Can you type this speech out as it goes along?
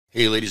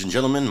Hey, ladies and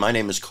gentlemen, my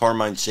name is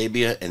Carmine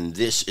Sabia, and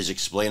this is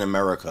Explain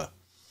America.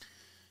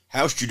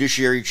 House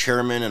Judiciary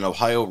Chairman and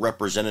Ohio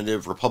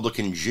Representative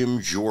Republican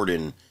Jim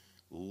Jordan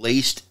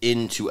laced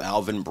into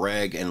Alvin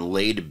Bragg and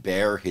laid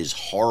bare his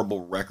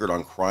horrible record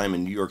on crime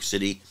in New York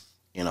City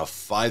in a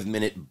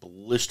 5-minute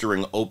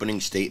blistering opening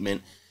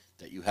statement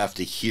that you have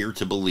to hear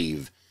to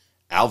believe.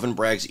 Alvin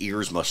Bragg's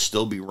ears must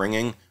still be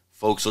ringing.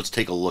 Folks, let's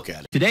take a look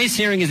at it. Today's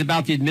hearing is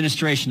about the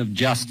administration of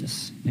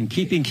justice and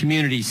keeping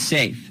communities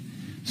safe,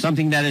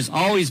 something that has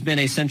always been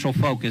a central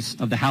focus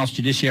of the House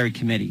Judiciary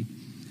Committee.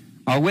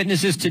 Our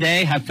witnesses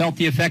today have felt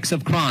the effects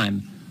of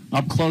crime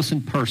up close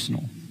and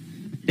personal.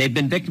 They've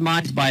been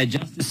victimized by a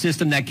justice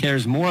system that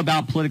cares more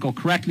about political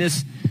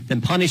correctness than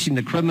punishing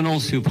the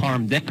criminals who've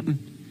harmed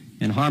them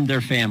and harmed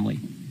their family.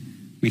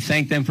 We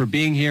thank them for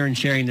being here and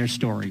sharing their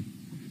story.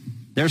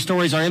 Their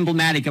stories are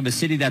emblematic of a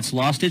city that's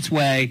lost its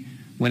way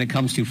when it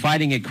comes to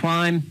fighting a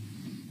crime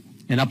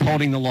and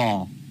upholding the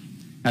law.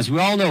 As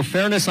we all know,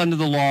 fairness under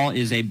the law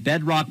is a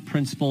bedrock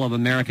principle of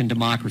American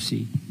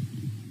democracy.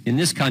 In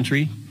this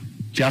country,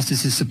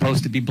 justice is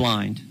supposed to be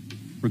blind,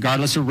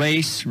 regardless of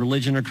race,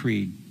 religion, or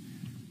creed.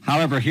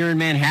 However, here in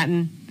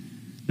Manhattan,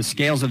 the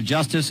scales of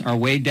justice are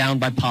weighed down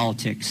by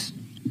politics.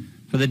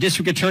 For the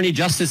district attorney,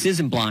 justice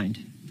isn't blind.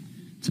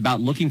 It's about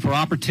looking for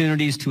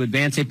opportunities to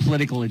advance a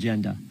political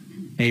agenda,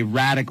 a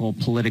radical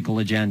political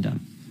agenda.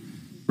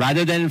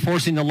 Rather than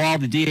enforcing the law,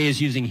 the DA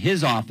is using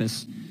his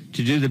office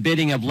to do the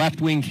bidding of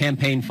left-wing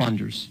campaign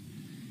funders.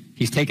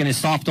 He's taken a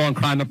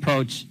soft-on-crime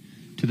approach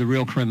to the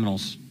real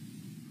criminals.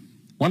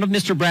 One of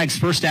Mr. Bragg's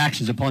first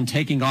actions upon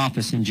taking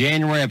office in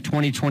January of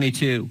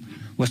 2022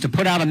 was to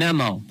put out a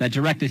memo that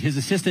directed his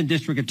assistant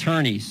district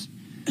attorneys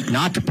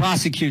not to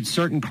prosecute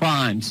certain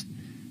crimes,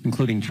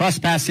 including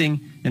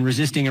trespassing and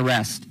resisting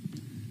arrest.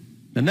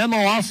 The memo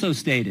also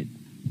stated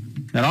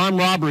that armed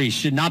robberies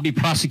should not be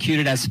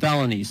prosecuted as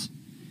felonies.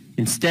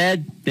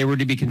 Instead, they were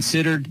to be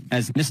considered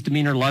as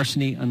misdemeanor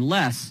larceny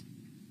unless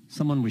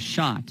someone was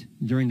shot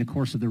during the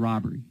course of the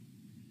robbery.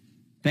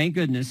 Thank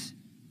goodness,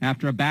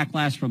 after a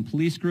backlash from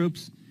police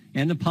groups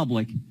and the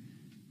public,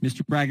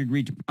 Mr. Bragg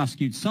agreed to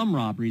prosecute some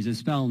robberies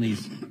as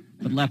felonies,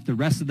 but left the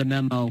rest of the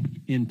memo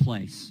in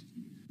place.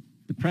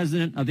 The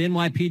president of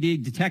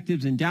NYPD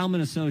Detectives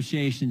Endowment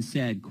Association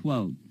said,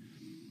 quote,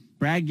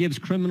 "Bragg gives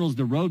criminals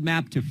the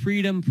roadmap to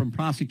freedom from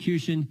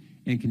prosecution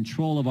and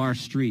control of our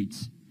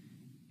streets.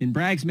 In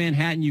Bragg's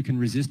Manhattan, you can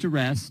resist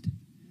arrest,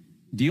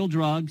 deal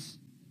drugs,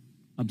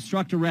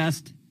 obstruct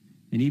arrest,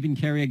 and even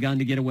carry a gun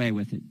to get away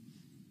with it."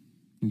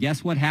 And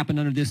guess what happened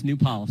under this new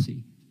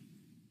policy?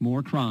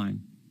 More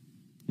crime.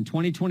 In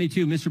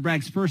 2022, Mr.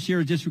 Bragg's first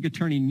year as district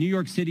attorney, New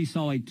York City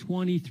saw a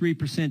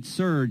 23%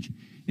 surge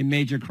in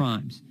major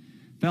crimes.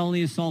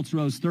 Felony assaults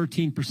rose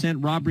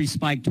 13%, robberies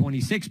spiked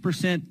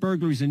 26%,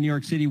 burglaries in New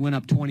York City went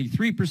up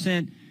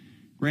 23%,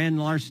 grand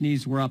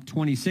larcenies were up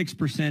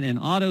 26%, and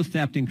auto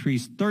theft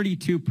increased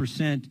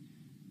 32%.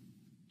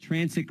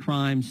 Transit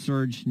crime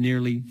surged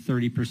nearly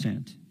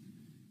 30%.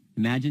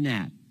 Imagine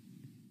that.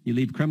 You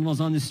leave criminals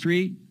on the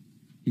street,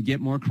 you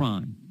get more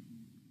crime.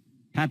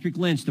 Patrick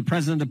Lynch, the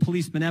president of the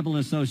Police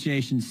Benevolent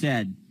Association,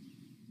 said,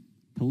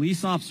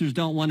 "Police officers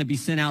don't want to be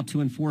sent out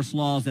to enforce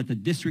laws that the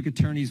district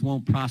attorneys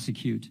won't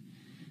prosecute.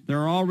 There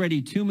are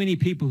already too many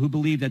people who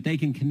believe that they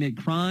can commit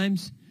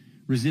crimes,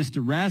 resist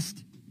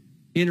arrest,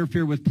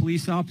 interfere with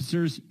police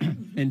officers,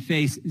 and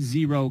face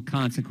zero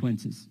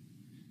consequences."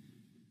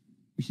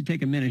 We should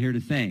take a minute here to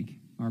thank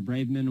our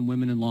brave men and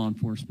women in law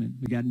enforcement.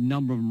 We got a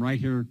number of them right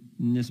here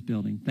in this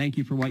building. Thank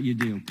you for what you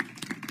do.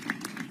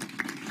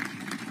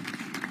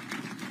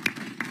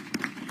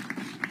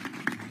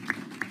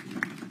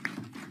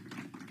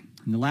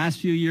 In the last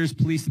few years,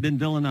 police have been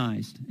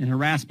villainized and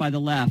harassed by the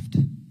left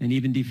and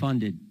even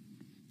defunded.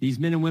 These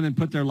men and women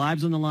put their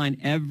lives on the line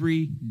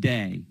every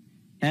day,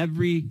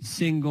 every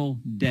single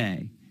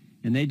day,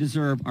 and they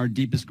deserve our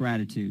deepest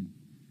gratitude.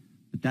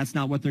 But that's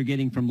not what they're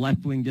getting from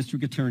left-wing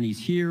district attorneys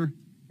here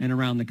and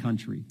around the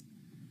country.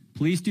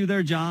 Police do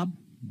their job.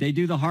 They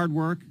do the hard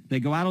work. They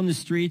go out on the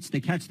streets.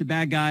 They catch the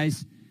bad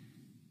guys.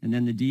 And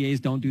then the DAs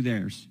don't do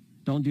theirs,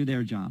 don't do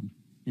their job.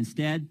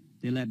 Instead,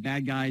 they let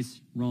bad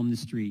guys roam the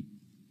street.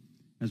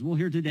 As we'll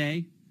hear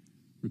today,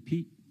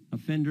 repeat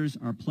offenders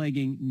are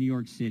plaguing New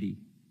York City.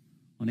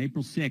 On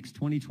April 6,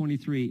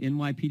 2023,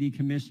 NYPD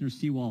Commissioner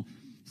Sewell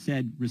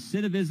said,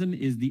 "Recidivism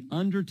is the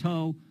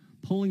undertow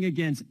pulling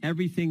against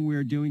everything we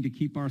are doing to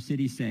keep our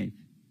city safe.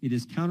 It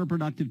is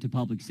counterproductive to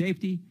public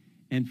safety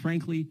and,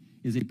 frankly,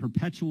 is a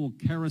perpetual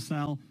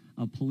carousel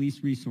of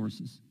police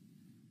resources."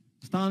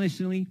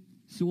 Astonishingly,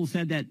 Sewell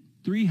said that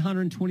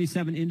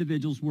 327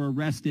 individuals were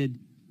arrested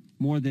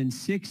more than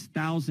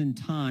 6,000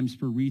 times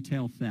for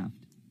retail theft.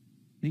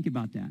 Think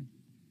about that.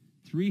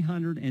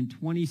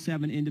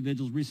 327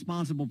 individuals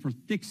responsible for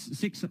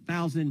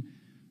 6,000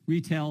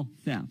 retail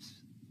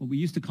thefts, what we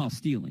used to call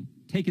stealing,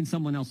 taking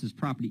someone else's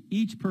property.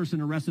 Each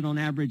person arrested on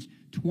average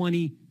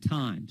 20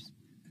 times.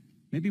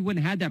 Maybe we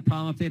wouldn't have had that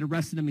problem if they'd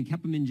arrested them and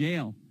kept them in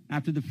jail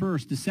after the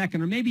first, the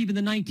second, or maybe even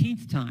the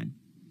 19th time.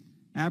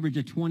 average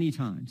of 20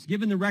 times.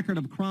 Given the record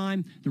of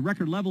crime, the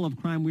record level of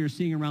crime we are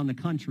seeing around the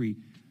country,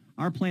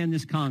 our plan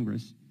this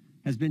Congress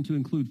has been to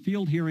include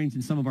field hearings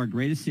in some of our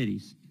greatest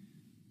cities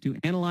to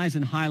analyze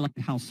and highlight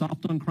how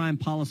soft on crime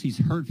policies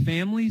hurt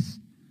families,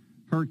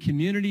 hurt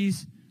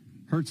communities,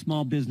 hurt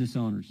small business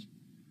owners.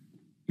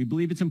 We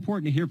believe it's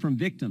important to hear from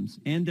victims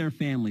and their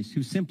families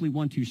who simply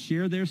want to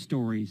share their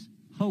stories,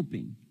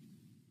 hoping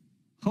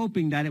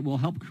that it will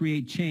help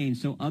create change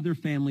so other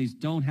families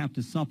don't have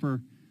to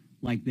suffer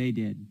like they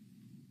did.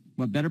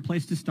 What better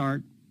place to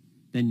start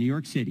than New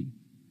York City,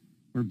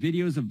 where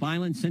videos of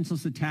violent,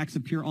 senseless attacks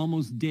appear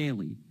almost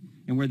daily,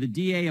 and where the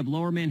DA of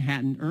Lower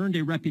Manhattan earned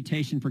a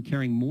reputation for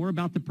caring more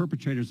about the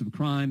perpetrators of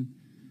crime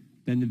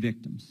than the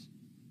victims.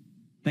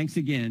 Thanks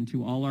again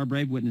to all our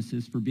brave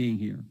witnesses for being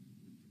here.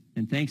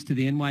 And thanks to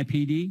the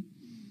NYPD,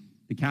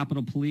 the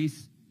Capitol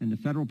Police, and the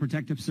Federal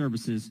Protective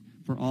Services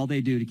for all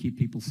they do to keep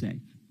people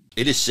safe.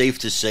 It is safe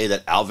to say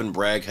that Alvin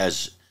Bragg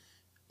has,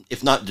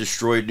 if not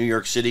destroyed New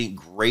York City,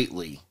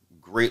 greatly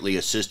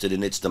assisted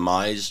in its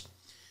demise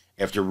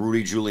after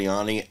Rudy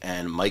Giuliani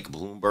and Mike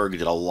Bloomberg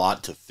did a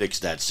lot to fix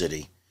that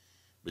city.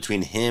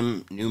 Between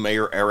him, new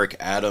Mayor Eric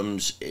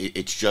Adams,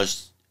 it's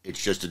just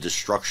a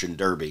destruction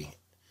derby.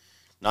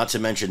 Not to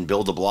mention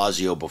Bill de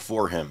Blasio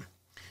before him.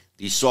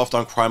 These soft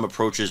on crime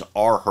approaches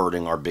are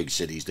hurting our big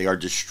cities. They are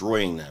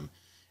destroying them.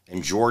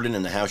 And Jordan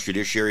and the House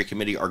Judiciary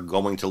Committee are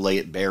going to lay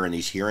it bare in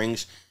these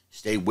hearings.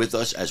 Stay with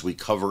us as we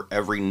cover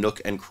every nook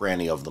and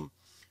cranny of them.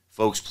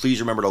 Folks, please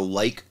remember to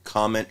like,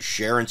 comment,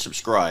 share, and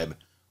subscribe.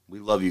 We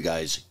love you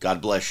guys. God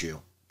bless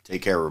you.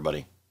 Take care,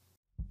 everybody.